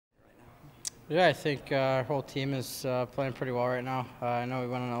Yeah, I think our whole team is playing pretty well right now. I know we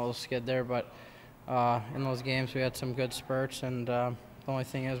went on a little skid there, but in those games we had some good spurts, and the only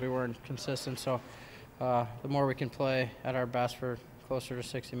thing is we weren't consistent. So the more we can play at our best for closer to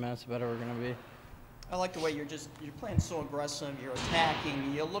 60 minutes, the better we're going to be. I like the way you're playing so aggressive. You're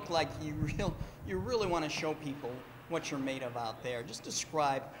attacking. You look like you really want to show people what you're made of out there. Just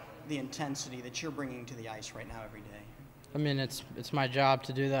describe the intensity that you're bringing to the ice right now every day. I mean, it's my job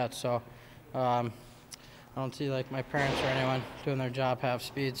to do that. So I don't see like my parents or anyone doing their job half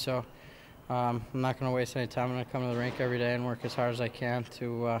speed. So I'm not going to waste any time. I'm going to come to the rink every day and work as hard as I can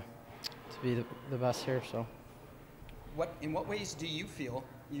to be the best here. So. In what ways do you feel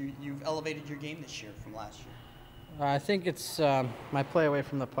you've elevated your game this year from last year? I think it's my play away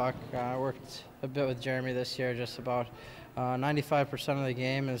from the puck. I worked a bit with Jeremy this year. Just about 95% of the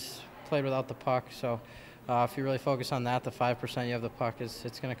game is played without the puck. So if you really focus on that, the 5% you have the puck,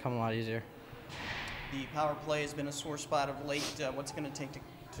 it's going to come a lot easier. The power play has been a sore spot of late. What's going to take to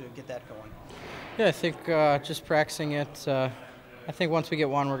get that going? Yeah, I think just practicing it. I think once we get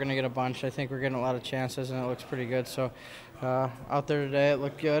one, we're going to get a bunch. I think we're getting a lot of chances, and it looks pretty good. So out there today, it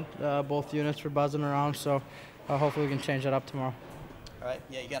looked good. Both units were buzzing around, so hopefully we can change that up tomorrow. All right.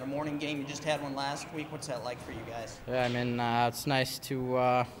 Yeah, you got a morning game. You just had one last week. What's that like for you guys? Yeah, I mean, it's nice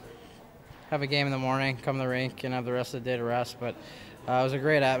to have a game in the morning, come to the rink, and have the rest of the day to rest. But it was a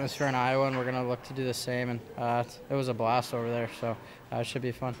great atmosphere in Iowa, and we're going to look to do the same. And it was a blast over there, so it should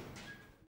be fun.